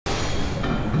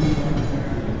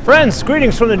Friends,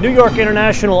 greetings from the New York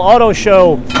International Auto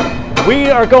Show. We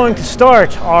are going to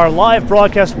start our live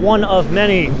broadcast, one of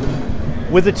many,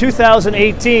 with the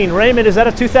 2018. Raymond, is that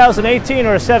a 2018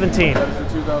 or a 17? That is the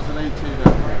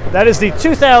 2018. That is the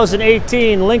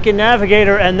 2018 Lincoln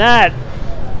Navigator, and that,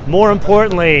 more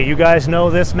importantly, you guys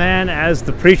know this man as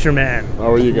the Preacher Man.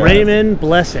 How are you guys? Raymond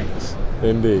Blessings.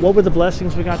 Indeed. What were the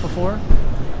blessings we got before?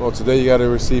 Well, today you got to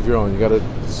receive your own. You got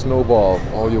to snowball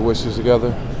all your wishes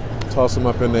together, toss them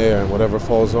up in the air, and whatever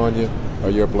falls on you are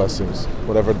your blessings.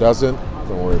 Whatever doesn't,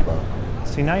 don't worry about it.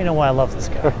 See, now you know why I love this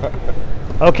guy.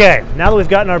 Okay, now that we've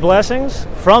gotten our blessings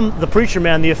from the Preacher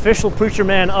Man, the official Preacher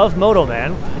Man of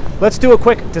MotoMan, let's do a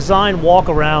quick design walk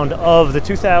around of the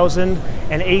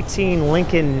 2018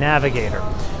 Lincoln Navigator.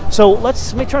 So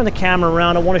let me turn the camera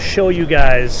around. I want to show you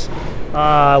guys,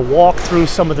 walk through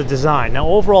some of the design. Now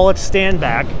overall, let's stand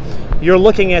back. You're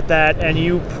looking at that and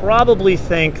you probably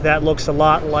think that looks a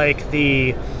lot like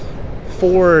the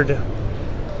Ford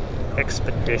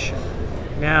Expedition.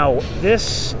 Now,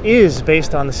 this is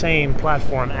based on the same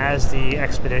platform as the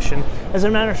Expedition. As a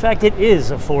matter of fact, it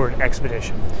is a Ford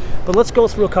Expedition. But let's go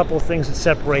through a couple of things that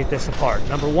separate this apart.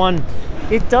 Number one,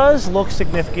 it does look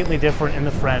significantly different in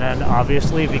the front end,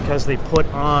 obviously, because they put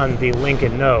on the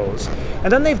Lincoln nose.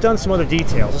 And then they've done some other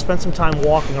details. I spent some time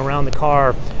walking around the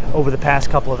car over the past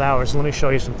couple of hours. Let me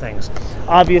show you some things.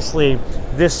 Obviously,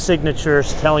 this signature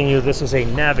is telling you this is a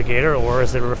Navigator, or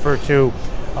as they refer to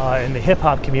in the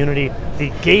hip-hop community,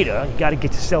 the Gator. You got to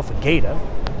get yourself a Gator.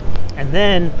 And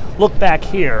then look back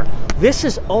here. This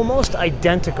is almost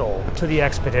identical to the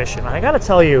Expedition. I got to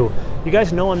tell you, you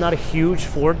guys know I'm not a huge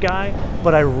Ford guy,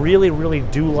 but I really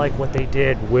do like what they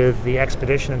did with the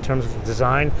Expedition in terms of the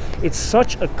design. It's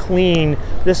such a clean,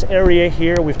 this area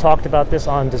here, we've talked about this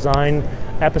on design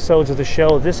episodes of the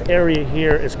show. This area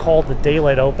here is called the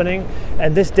daylight opening,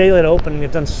 and this daylight opening,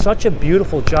 they've done such a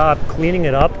beautiful job cleaning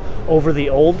it up over the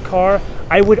old car.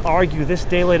 I would argue this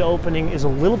daylight opening is a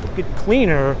little bit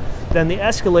cleaner than the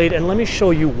Escalade, and let me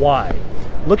show you why.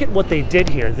 Look at what they did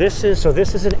here. This is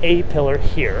an A pillar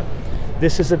here.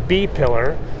 This is a B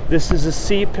pillar. This is a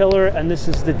C pillar, and this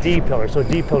is the D pillar. So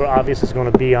D pillar obviously is going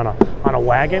to be on a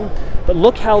wagon. But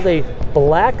look how they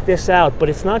black this out, but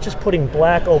it's not just putting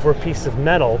black over a piece of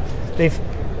metal. I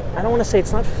don't want to say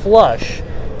it's not flush,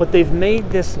 but they've made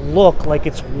this look like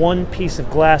it's one piece of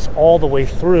glass all the way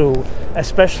through,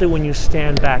 especially when you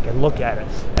stand back and look at it.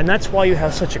 And that's why you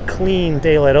have such a clean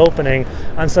daylight opening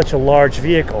on such a large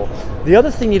vehicle. The other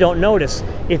thing you don't notice,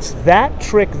 it's that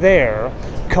trick there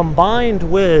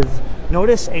combined with,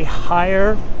 notice a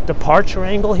higher departure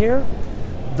angle here.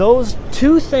 Those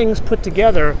two things put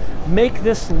together make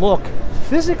this look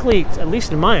physically, at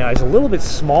least in my eyes, a little bit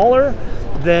smaller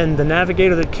than the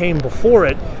Navigator that came before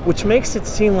it, which makes it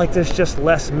seem like there's just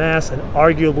less mass and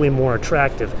arguably more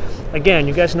attractive. Again,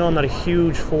 you guys know I'm not a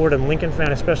huge Ford and Lincoln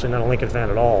fan, especially not a Lincoln fan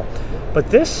at all. But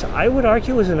this, I would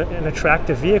argue, is an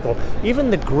attractive vehicle. Even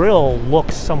the grille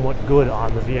looks somewhat good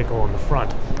on the vehicle in the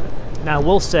front. Now, I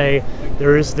will say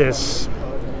there's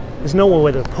no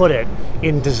way to put it.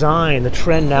 In design, the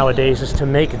trend nowadays is to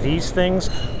make these things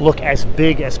look as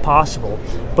big as possible.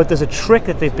 But there's a trick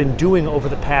that they've been doing over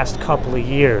the past couple of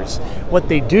years. What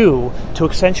they do to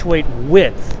accentuate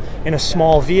width in a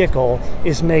small vehicle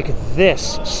is make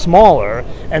this smaller,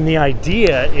 and the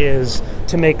idea is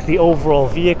to make the overall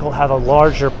vehicle have a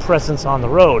larger presence on the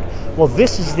road. Well,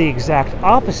 this is the exact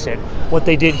opposite. What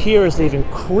they did here is they've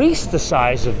increased the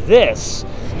size of this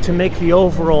to make the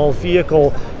overall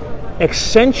vehicle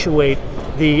accentuate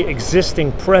the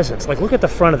existing presence. Like, look at the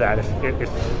front of that.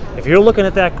 If you're looking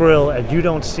at that grille and you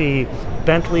don't see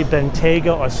Bentley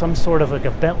Bentayga or some sort of like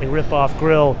a Bentley rip-off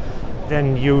grille,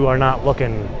 then you are not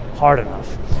looking hard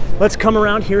enough. Let's come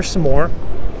around here some more.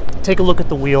 Take a look at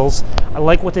the wheels. I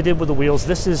like what they did with the wheels.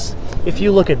 This is, if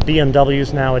you look at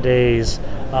BMWs nowadays,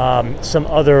 some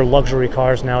other luxury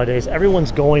cars nowadays,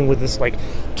 everyone's going with this like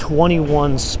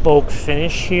 21 spoke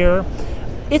finish here.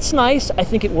 It's nice. I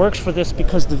think it works for this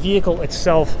because the vehicle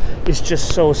itself is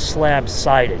just so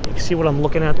slab-sided. You can see what I'm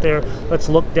looking at there? Let's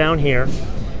look down here.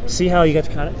 See how you got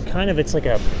kind of it's like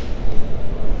the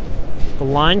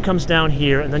line comes down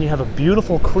here, and then you have a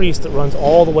beautiful crease that runs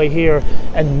all the way here,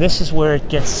 and this is where it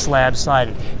gets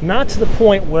slab-sided. Not to the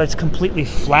point where it's completely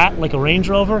flat like a Range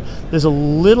Rover. There's a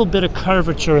little bit of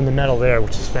curvature in the metal there,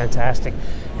 which is fantastic,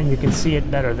 and you can see it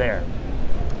better there.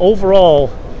 Overall,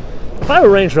 If I were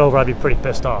a Range Rover, I'd be pretty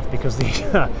pissed off because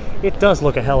it does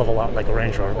look a hell of a lot like a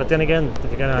Range Rover. But then again,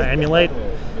 if you're going to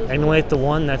emulate the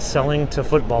one that's selling to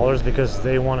footballers because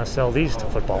they want to sell these to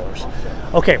footballers.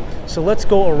 Okay, so let's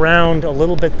go around a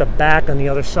little bit the back on the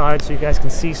other side so you guys can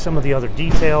see some of the other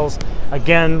details.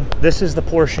 Again, this is the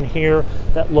portion here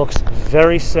that looks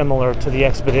very similar to the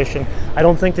Expedition. I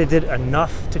don't think they did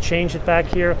enough to change it back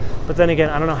here, but then again,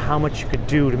 I don't know how much you could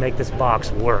do to make this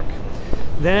box work.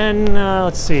 Then,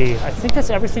 let's see, I think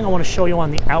that's everything I want to show you on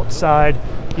the outside.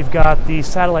 You've got the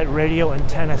satellite radio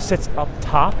antenna sits up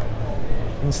top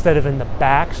instead of in the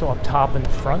back, so up top in the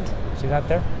front. See that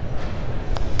there?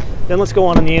 Then let's go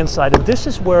on the inside, and this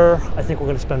is where I think we're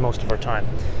going to spend most of our time.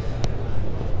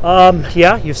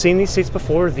 Yeah, you've seen these seats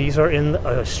before. These are in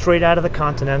straight out of the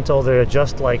Continental. They're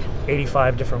just like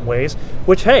 85 different ways,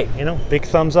 which, hey, you know, big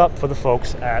thumbs up for the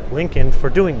folks at Lincoln for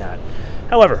doing that.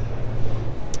 However,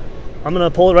 I'm going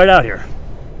to pull it right out here.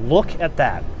 Look at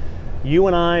that. You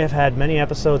and I have had many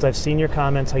episodes. I've seen your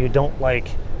comments how you don't like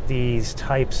these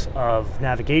types of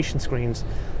navigation screens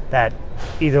that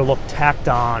either look tacked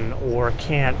on or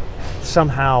can't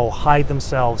somehow hide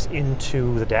themselves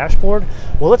into the dashboard.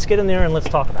 Well, let's get in there and let's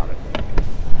talk about it.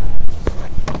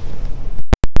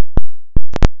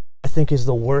 I think is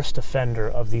the worst offender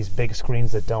of these big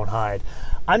screens that don't hide.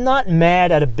 I'm not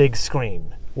mad at a big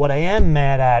screen. What I am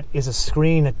mad at is a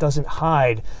screen that doesn't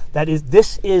hide.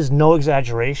 This is no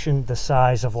exaggeration, the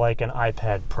size of like an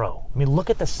iPad Pro. I mean, look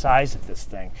at the size of this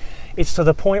thing. It's to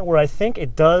the point where I think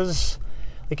it does,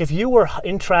 like if you were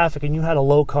in traffic and you had a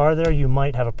low car there, you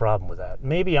might have a problem with that.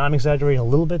 Maybe I'm exaggerating a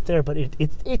little bit there, but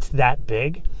it's that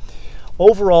big.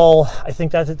 Overall, I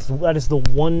think that is the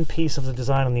one piece of the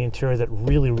design on the interior that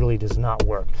really, really does not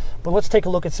work. But let's take a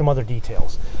look at some other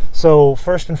details. So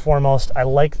first and foremost, I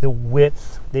like the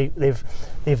width.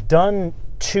 They've done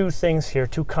two things here,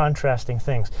 two contrasting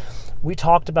things. We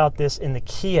talked about this in the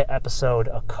Kia episode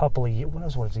a couple of years,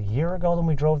 what was it, a year ago when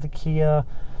we drove the Kia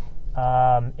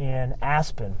in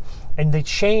Aspen, and they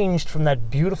changed from that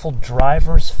beautiful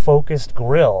driver's focused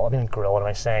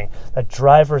that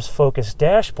driver's focused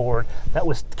dashboard that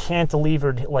was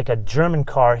cantilevered like a German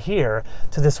car here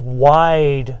to this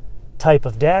wide type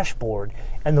of dashboard.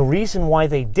 And the reason why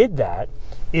they did that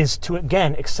is to,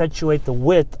 again, accentuate the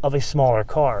width of a smaller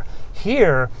car.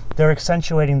 Here, they're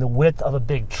accentuating the width of a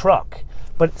big truck.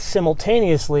 But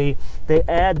simultaneously, they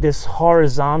add this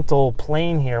horizontal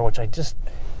plane here, which I just,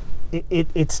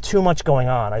 it's too much going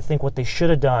on. I think what they should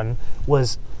have done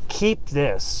was keep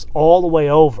this all the way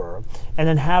over and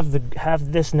then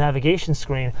have this navigation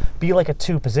screen be like a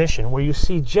two position where you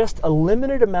see just a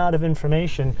limited amount of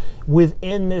information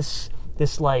within this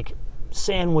like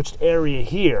sandwiched area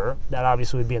here that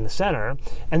obviously would be in the center,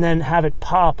 and then have it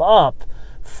pop up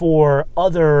for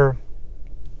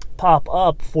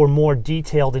more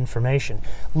detailed information.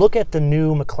 Look at the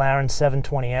new McLaren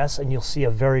 720S and you'll see a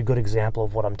very good example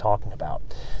of what I'm talking about.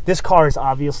 This car is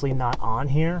obviously not on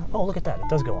here. Oh, look at that, it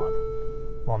does go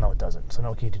on. Well, no, it doesn't, so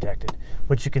no key detected.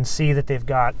 But you can see that they've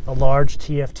got a large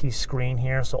TFT screen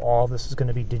here, so all this is going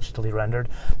to be digitally rendered.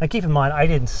 Now keep in mind, I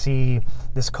didn't see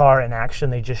this car in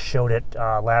action. They just showed it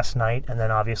last night and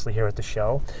then obviously here at the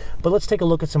show. But let's take a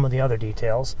look at some of the other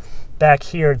details. Back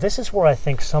here, this is where I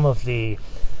think some of the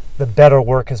better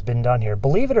work has been done here.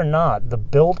 Believe it or not, the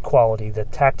build quality, the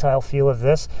tactile feel of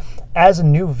this, as a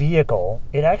new vehicle,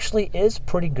 it actually is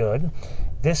pretty good.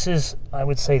 This is, I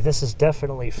would say, this is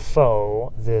definitely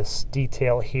faux, this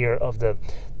detail here of the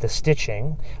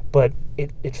stitching, but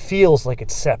it feels like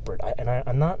it's separate.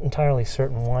 I'm not entirely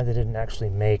certain why they didn't actually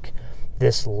make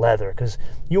this leather, because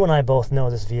you and I both know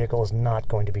this vehicle is not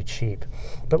going to be cheap.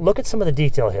 But look at some of the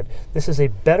detail here. This is a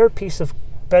better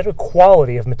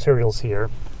quality of materials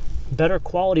here. Better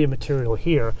quality of material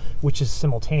here, which is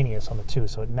simultaneous on the two,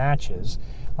 so it matches.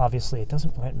 Obviously, it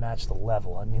doesn't quite match the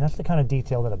level. I mean, that's the kind of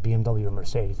detail that a BMW or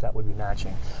Mercedes, that would be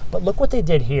matching. But look what they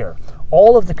did here.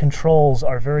 All of the controls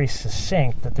are very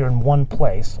succinct, that they're in one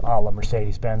place, a la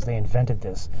Mercedes-Benz. They invented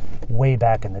this way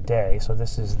back in the day. So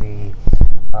this is the,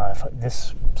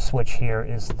 this switch here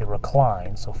is the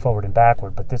recline, so forward and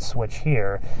backward, but this switch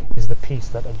here is the piece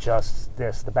that adjusts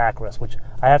this, the backrest, which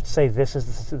I have to say this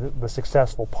is the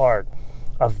successful part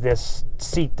of this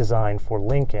seat design for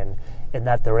Lincoln, in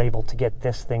that they're able to get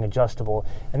this thing adjustable.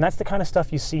 And that's the kind of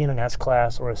stuff you see in an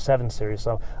S-Class or a 7 Series.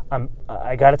 So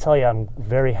I got to tell you, I'm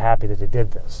very happy that they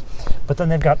did this. But then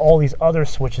they've got all these other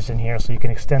switches in here, so you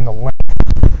can extend the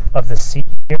length of the seat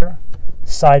here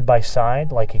side by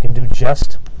side, like you can do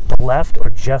just the left or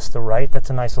just the right. That's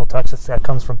a nice little touch. That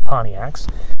comes from Pontiacs.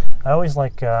 I always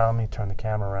like, let me turn the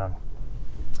camera around.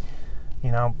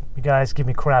 You know, you guys give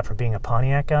me crap for being a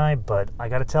Pontiac guy, but I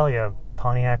got to tell you,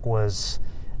 Pontiac was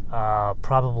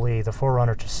probably the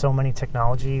forerunner to so many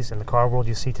technologies in the car world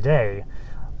you see today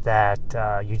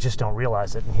that you just don't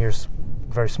realize it. And here's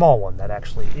a very small one that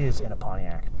actually is in a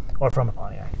Pontiac, or from a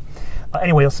Pontiac.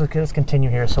 Anyway, let's continue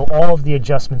here. So all of the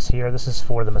adjustments here, this is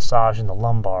for the massage and the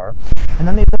lumbar. And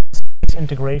then they've got this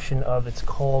integration of, it's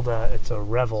called, it's a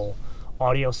Revel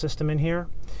audio system in here.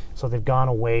 So they've gone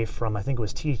away from, I think it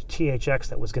was THX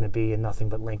that was going to be in nothing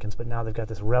but Lincolns, but now they've got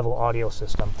this Revel audio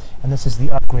system. And this is the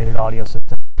upgraded audio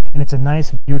system. And it's a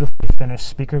nice, beautifully finished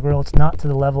speaker grill. It's not to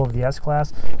the level of the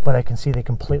S-Class, but I can see they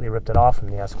completely ripped it off from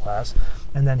the S-Class.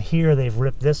 And then here they've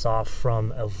ripped this off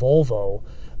from a Volvo.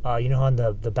 You know, on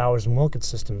the Bowers & Wilkins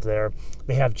system there,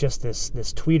 they have just this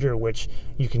tweeter, which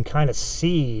you can kind of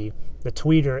see the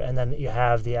tweeter, and then you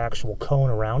have the actual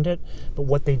cone around it. But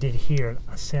what they did here,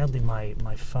 sadly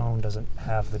my phone doesn't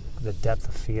have the depth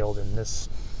of field in this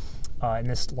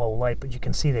low light, but you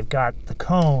can see they've got the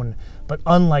cone, but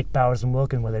unlike Bowers &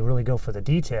 Wilkins where they really go for the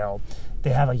detail, they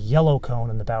have a yellow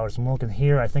cone in the Bowers & Wilkins.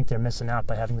 Here I think they're missing out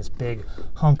by having this big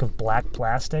hunk of black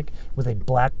plastic with a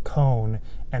black cone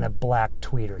and a black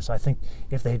tweeter. So I think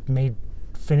if they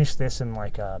finished this in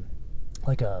like a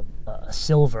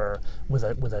silver with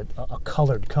a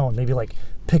colored cone, maybe like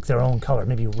pick their own color,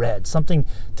 maybe red, something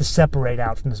to separate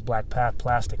out from this black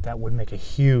plastic, that would make a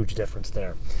huge difference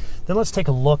there. Then let's take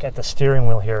a look at the steering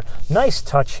wheel here. Nice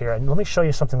touch here, and let me show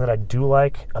you something that I do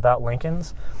like about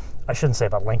Lincolns. I shouldn't say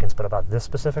about Lincolns, but about this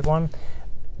specific one.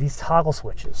 These toggle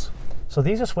switches. So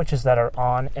these are switches that are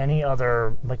on any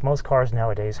other, like most cars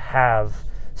nowadays have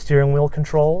steering wheel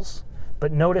controls.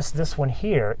 But notice this one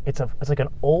here, it's like an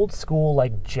old school,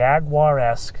 like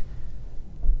Jaguar-esque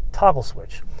toggle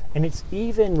switch. And it's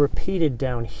even repeated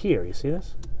down here, you see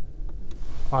this?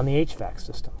 On the HVAC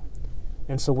system.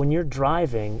 And so when you're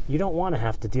driving, you don't want to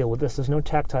have to deal with this. There's no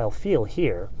tactile feel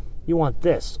here. You want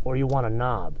this, or you want a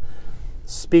knob.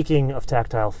 Speaking of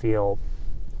tactile feel,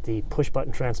 the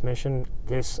push-button transmission,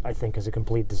 this I think is a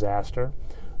complete disaster.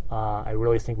 I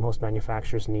really think most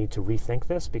manufacturers need to rethink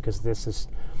this, because this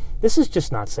is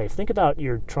just not safe. Think about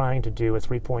you're trying to do a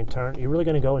three-point turn. You're really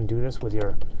going to go and do this with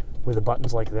the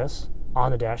buttons like this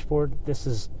on the dashboard? This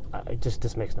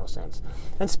makes no sense.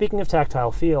 And speaking of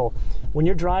tactile feel, when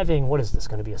you're driving, what is this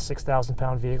going to be, a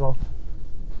 6,000-pound vehicle?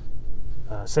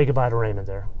 Say goodbye to Raymond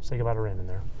there. Say goodbye to Raymond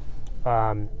there.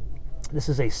 This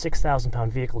is a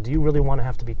 6,000-pound vehicle. Do you really want to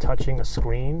have to be touching a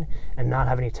screen and not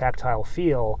have any tactile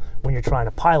feel when you're trying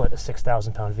to pilot a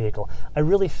 6,000-pound vehicle? I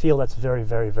really feel that's very,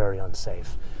 very, very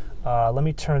unsafe. Let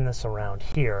me turn this around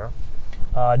here.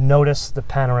 Notice the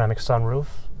panoramic sunroof.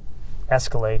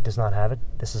 Escalade does not have it.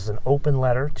 This is an open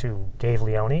letter to Dave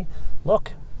Leone.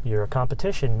 Look, you're a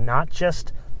competition, not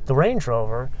just the Range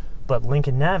Rover, but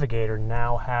Lincoln Navigator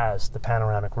now has the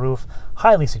panoramic roof.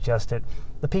 Highly suggest it.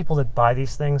 The people that buy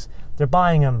these things, they're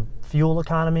buying them. Fuel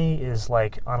economy is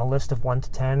like, on a list of 1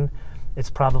 to 10, it's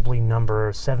probably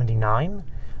number 79.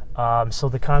 So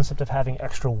the concept of having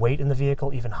extra weight in the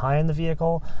vehicle, even high in the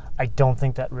vehicle, I don't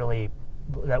think that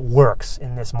works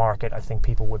in this market. I think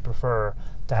people would prefer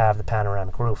to have the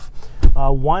panoramic roof.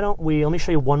 Let me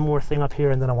show you one more thing up here,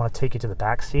 and then I want to take you to the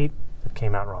back seat. It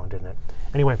came out wrong, didn't it?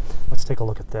 Anyway, let's take a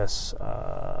look at this.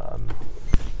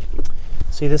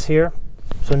 See this here?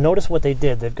 So notice what they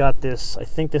did. They've got this, I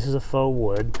think this is a faux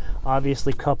wood,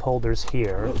 obviously cup holders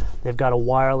here. They've got a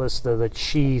wireless, the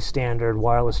Qi standard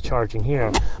wireless charging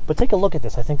here. But take a look at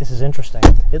this. I think this is interesting.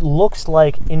 It looks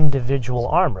like individual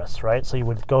armrests, right? So you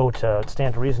would go to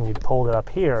stand to reason, you'd pull it up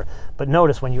here. But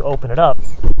notice when you open it up,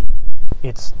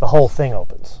 the whole thing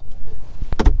opens.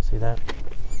 See that?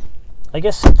 I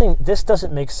guess this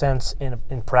doesn't make sense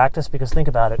in practice, because think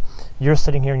about it. You're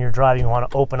sitting here and you're driving, you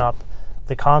want to open up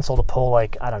the console to pull,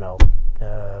 like, I don't know,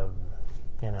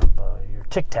 your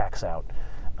Tic Tacs out,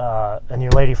 and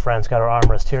your lady friend's got her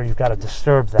armrest here. You've got to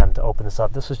disturb them to open this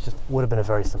up. This would have been a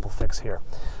very simple fix here.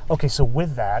 Okay, so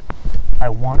with that, I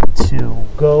want to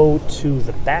go to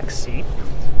the back seat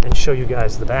and show you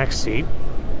guys the back seat.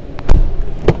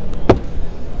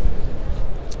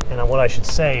 And what I should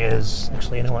say is,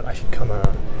 actually, you know what? I should come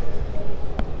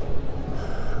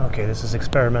okay, this is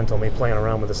experimental, me playing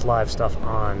around with this live stuff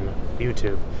on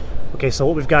YouTube. Okay, so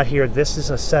what we've got here, this is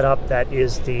a setup that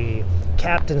is the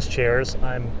captain's chairs.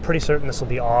 I'm pretty certain this will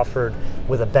be offered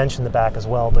with a bench in the back as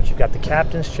well, but you've got the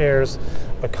captain's chairs,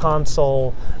 the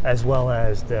console, as well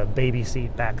as the baby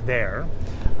seat back there.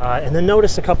 And then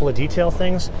notice a couple of detail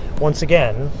things. Once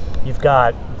again, you've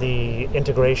got the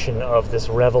integration of this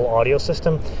Revel audio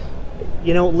system.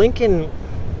 You know, Lincoln,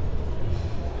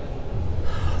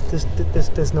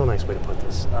 there's no nice way to put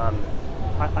this.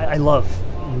 I love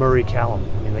Murray Callum.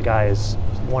 I mean, the guy is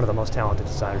one of the most talented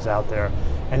designers out there,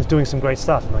 and is doing some great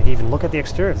stuff. And like, even look at the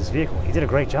exterior of this vehicle. He did a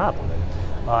great job with it,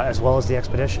 as well as the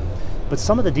Expedition. But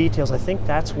some of the details, I think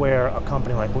that's where a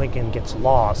company like Lincoln gets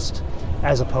lost,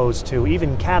 as opposed to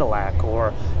even Cadillac,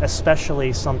 or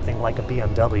especially something like a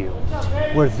BMW,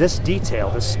 where this detail,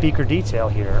 this speaker detail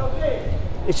here,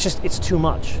 it's too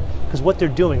much. Because what they're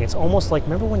doing, it's almost like,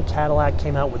 remember when Cadillac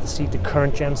came out with the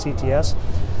current gen CTS?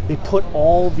 They put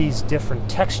all these different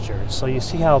textures. So you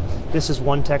see how this is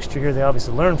one texture here, they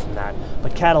obviously learned from that,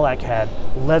 but Cadillac had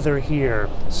leather here,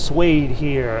 suede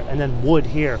here, and then wood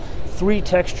here. 3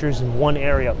 textures in one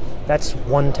area. That's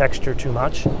one texture too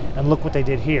much. And look what they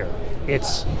did here.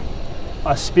 It's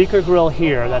a speaker grill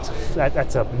here, that's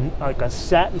like a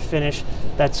satin finish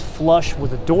that's flush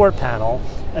with a door panel,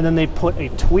 and then they put a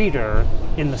tweeter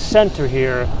in the center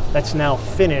here that's now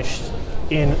finished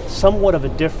in somewhat of a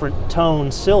different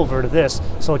tone silver to this,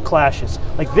 so it clashes.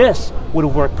 Like this would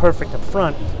have worked perfect up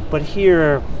front, but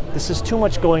here this is too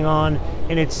much going on,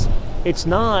 and it's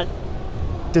not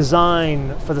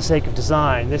design for the sake of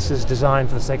design. This is design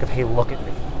for the sake of, hey, look at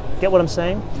me. Get what I'm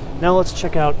saying? Now let's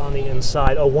check out on the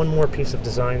inside. Oh, one more piece of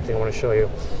design thing I want to show you.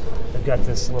 I've got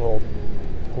this little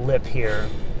lip here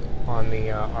on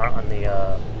the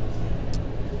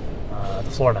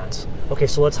floor mats. Okay,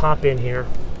 so let's hop in here.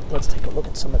 Let's take a look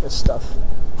at some of this stuff.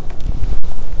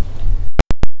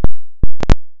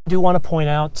 I do want to point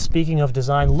out, speaking of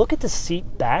design, look at the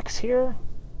seat backs here.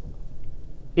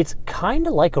 It's kind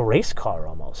of like a race car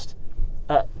almost.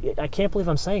 I can't believe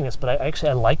I'm saying this, but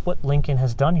I like what Lincoln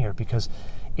has done here, because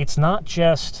it's not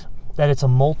just that it's a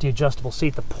multi-adjustable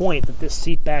seat. The point that this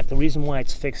seat back, the reason why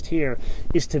it's fixed here,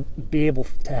 is to be able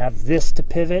to have this to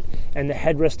pivot and the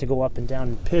headrest to go up and down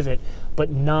and pivot, but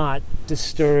not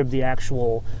disturb the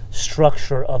actual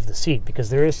structure of the seat, because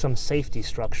there is some safety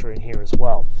structure in here as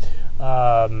well.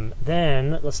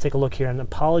 Then let's take a look here, and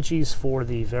apologies for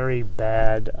the very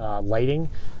bad lighting.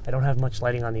 I don't have much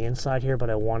lighting on the inside here, but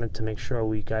I wanted to make sure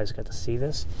we guys got to see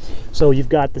this. So you've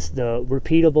got the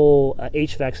repeatable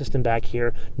HVAC system back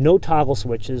here, no toggle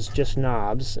switches, just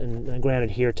knobs, and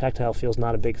granted here tactile feel's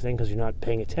not a big thing because you're not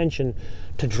paying attention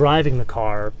to driving the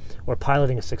car or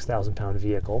piloting a 6,000 pound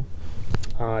vehicle.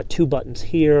 2 buttons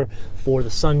here for the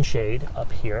sunshade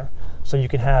up here, so you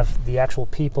can have the actual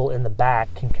people in the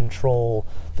back can control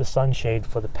the sunshade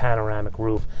for the panoramic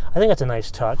roof. I think that's a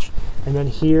nice touch. And then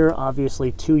here,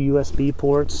 obviously, 2 USB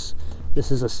ports.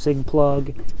 This is a SIG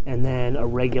plug, and then a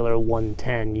regular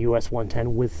 110, US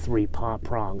 110 with 3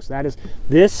 prongs. That's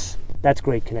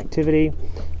great connectivity.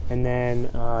 And then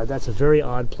that's a very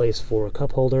odd place for a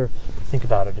cup holder. Think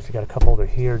about it. If you got a cup holder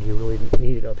here, do you really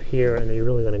need it up here? And are you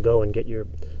really going to go and get your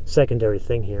secondary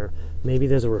thing here? Maybe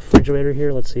there's a refrigerator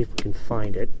here. Let's see if we can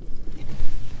find it.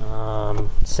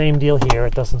 Same deal here.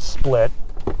 It doesn't split,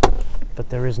 but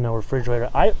there is no refrigerator.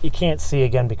 You can't see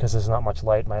again because there's not much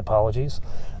light. My apologies.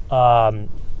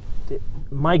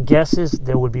 My guess is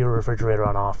there would be a refrigerator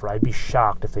on offer. I'd be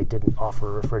shocked if they didn't offer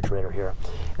a refrigerator here.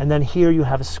 And then here you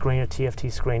have a screen, a TFT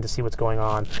screen, to see what's going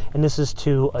on. And this is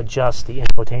to adjust the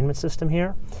infotainment system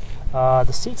here.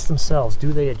 The seats themselves,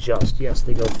 do they adjust? Yes,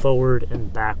 they go forward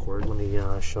and backward. Let me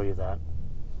show you that.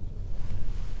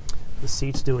 The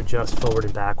seats do adjust forward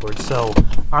and backward. So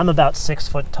I'm about 6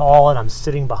 foot tall, and I'm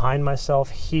sitting behind myself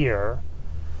here,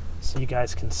 so you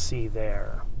guys can see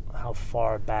there how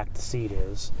far back the seat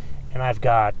is. And I've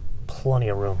got plenty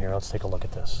of room here. Let's take a look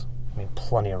at this. I mean,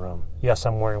 plenty of room. Yes,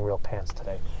 I'm wearing real pants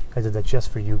today. I did that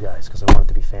just for you guys because I wanted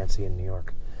to be fancy in New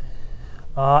York.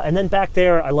 And then back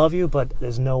there, I love you, but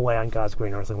there's no way on God's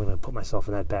green earth I'm going to put myself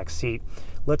in that back seat.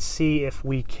 Let's see if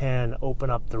we can open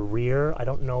up the rear. I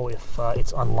don't know if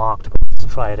it's unlocked, but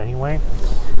let's try it anyway.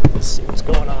 Let's see what's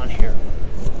going on here.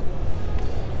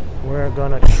 We're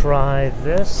going to try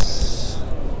this.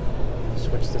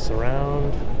 Switch this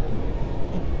around.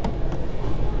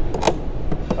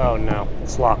 Oh no,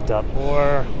 it's locked up.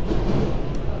 Or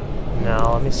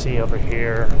no, let me see over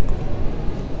here.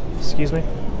 Excuse me.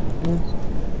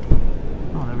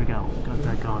 Oh, there we go. Got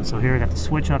that going. So here I got the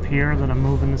switch up here that I'm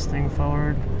moving this thing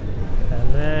forward,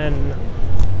 and then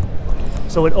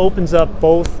so it opens up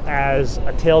both as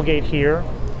a tailgate here,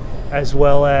 as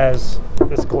well as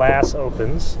this glass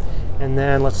opens. And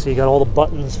then let's see, you got all the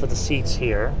buttons for the seats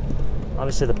here.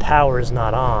 Obviously the power is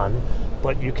not on,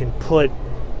 but you can put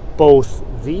both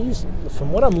these,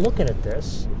 from what I'm looking at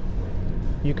this,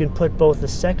 you can put both the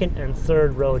second and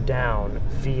third row down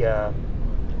via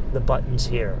the buttons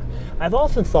here. I've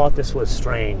often thought this was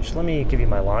strange. Let me give you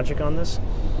my logic on this.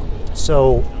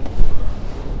 So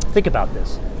think about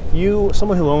this.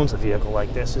 Someone who owns a vehicle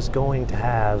like this is going to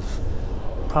have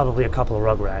probably a couple of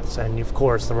Rugrats. And of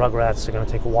course, the Rugrats are going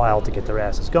to take a while to get their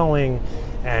asses going,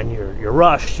 and you're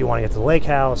rushed. You want to get to the lake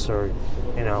house, or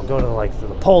go to like the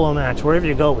polo match, wherever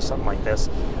you go with something like this.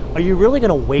 Are you really going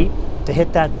to wait to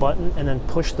hit that button and then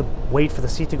wait for the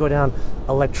seat to go down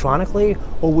electronically?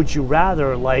 Or would you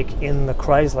rather, like in the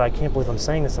Chrysler, I can't believe I'm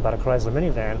saying this about a Chrysler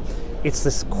minivan, it's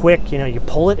this quick, you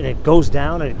pull it and it goes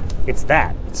down, and it's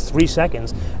 3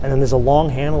 seconds, and then there's a long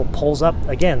handle, pulls up,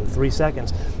 again, 3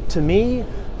 seconds. To me,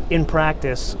 in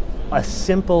practice, a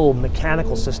simple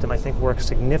mechanical system I think works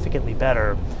significantly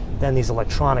better than these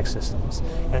electronic systems.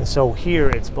 And so here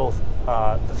it's both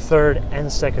the third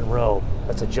and second row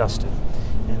that's adjusted.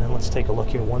 And then let's take a look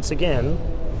here once again.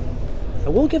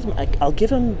 I'll give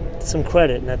them some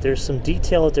credit in that there's some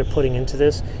detail that they're putting into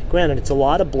this. Granted, it's a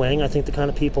lot of bling. I think the kind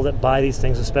of people that buy these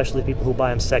things, especially people who buy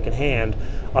them secondhand,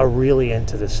 are really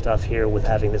into this stuff here with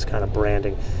having this kind of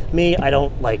branding. Me, I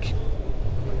don't like.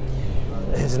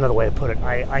 Here's another way to put it.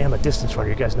 I am a distance runner.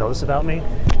 You guys know this about me,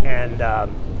 and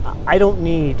I don't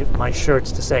need my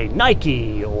shirts to say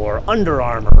Nike or Under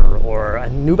Armour or a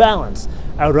New Balance.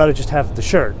 I would rather just have the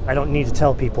shirt. I don't need to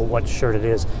tell people what shirt it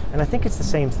is. And I think it's the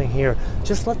same thing here.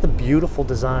 Just let the beautiful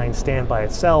design stand by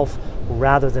itself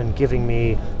rather than giving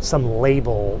me some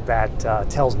label that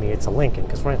tells me it's a Lincoln,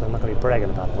 because frankly, I'm not going to be bragging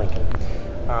about a Lincoln.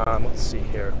 Let's see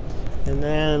here. And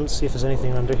then let's see if there's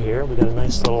anything under here. We got a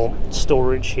nice little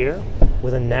storage here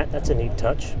with a net. That's a neat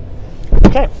touch.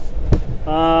 Okay.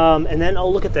 And then,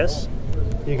 look at this.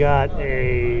 You got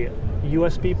a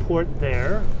USB port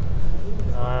there.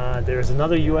 There's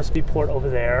another USB port over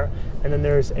there, and then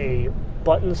there's a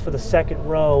buttons for the second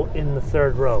row in the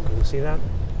third row. Can you see that?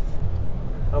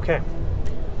 Okay.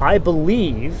 I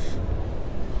believe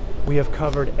we have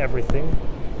covered everything.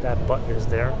 That button is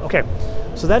there. Okay,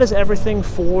 so that is everything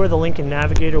for the Lincoln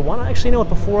Navigator. Actually, you know what?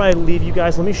 Before I leave you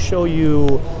guys, let me show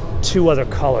you two other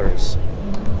colors.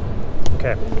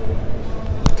 Okay.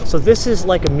 So this is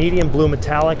like a medium blue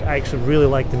metallic. I actually really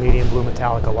like the medium blue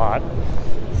metallic a lot.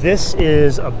 This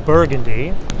is a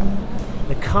burgundy.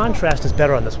 The contrast is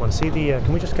better on this one. See the,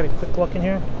 can we just get a quick look in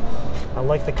here? I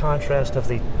like the contrast of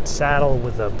the saddle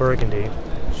with the burgundy.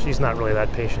 She's not really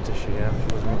that patient, is she? Yeah,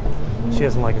 she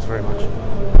doesn't like us very much.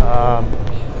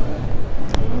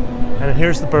 And then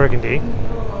here's the burgundy.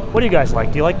 What do you guys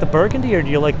like? Do you like the burgundy or do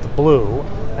you like the blue?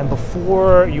 And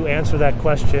before you answer that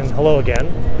question, hello again.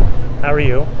 How are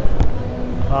you?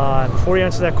 Before you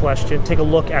answer that question, take a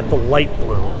look at the light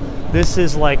blue. This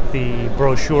is like the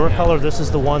brochure color. This is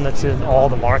the one that's in all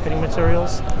the marketing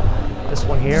materials. This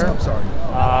one here. I'm sorry.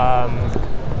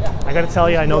 I got to tell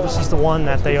you, I know this is the one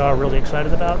that they are really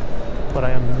excited about, but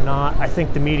I am not. I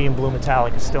think the medium blue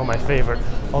metallic is still my favorite.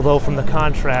 Although from the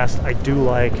contrast, I do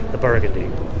like the burgundy.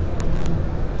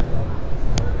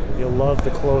 You'll love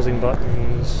the closing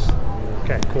buttons.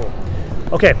 Okay, cool.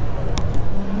 Okay.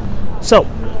 So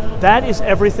that is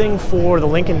everything for the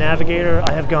Lincoln Navigator.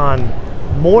 I have gone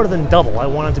more than double. I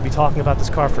wanted to be talking about this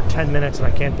car for 10 minutes, and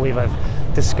I can't believe I've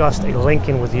discussed a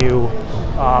Lincoln with you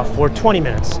for 20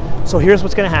 minutes. So here's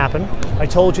what's going to happen. I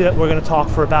told you that we're going to talk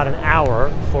for about an hour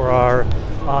for our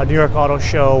New York Auto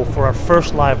Show for our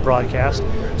first live broadcast.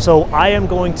 So I am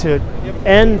going to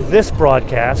end this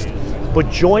broadcast, but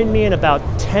join me in about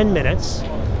 10 minutes.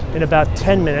 In about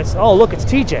 10 minutes. Oh, look, it's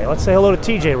TJ. Let's say hello to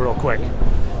TJ real quick.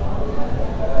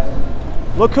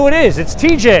 Look who it is. It's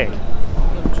TJ.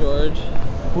 I'm George.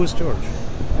 Who's George?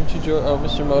 Aren't you George? Oh,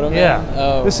 Mr. MotoMan? Yeah.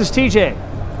 Oh. This is TJ.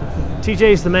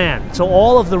 TJ's the man. So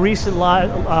all of the recent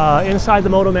live Inside the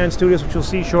MotoMan Studios, which you'll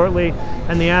see shortly,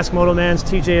 and the Ask Motomans,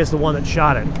 TJ is the one that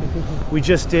shot it. We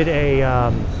just did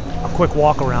a quick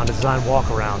walk around, a design walk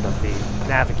around of the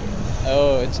Navigator.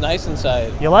 Oh, it's nice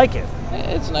inside. You like it?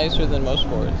 It's nicer than most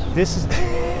Fords. This is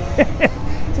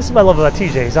this is what I love about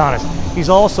TJ. He's honest. He's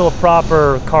also a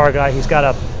proper car guy. He's got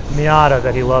a Miata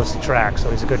that he loves to track, so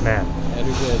he's a good man. Yeah,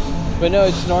 they're good. But no,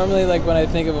 it's normally like when I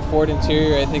think of a Ford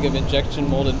interior, I think of injection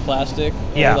molded plastic,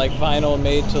 yeah, or like vinyl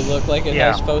made to look like it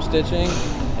has faux stitching,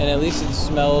 and at least it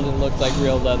smelled and looked like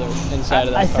real leather inside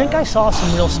of that I car. think I saw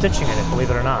some real stitching in it, believe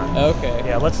it or not. Okay.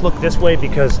 Yeah, let's look this way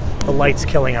because the light's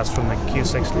killing us from the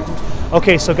Q60.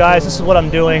 Okay, so guys, this is what I'm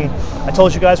doing. I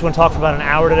told you guys we're going to talk for about an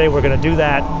hour today. We're going to do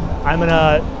that. I'm going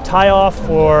to tie off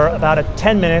for about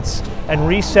 10 minutes and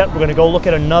reset. We're going to go look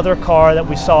at another car that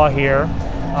we saw here.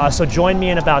 So join me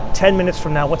in about 10 minutes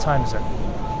from now. What time is it?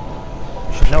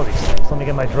 You should know these things. Let me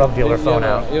get my drug dealer phone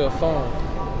out. You have a phone.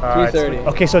 3:30.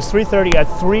 Okay, so it's 3:30. At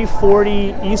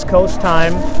 3:40 East Coast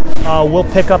time, we'll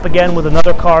pick up again with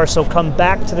another car. So come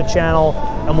back to the channel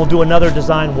and we'll do another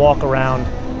design walk around.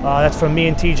 That's from me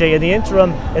and TJ. In the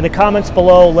interim, in the comments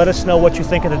below, let us know what you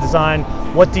think of the design.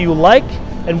 What do you like?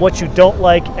 and what you don't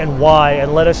like and why,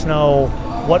 and let us know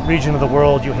what region of the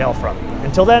world you hail from.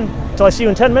 Until then, until I see you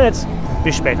in 10 minutes,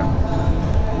 bis später.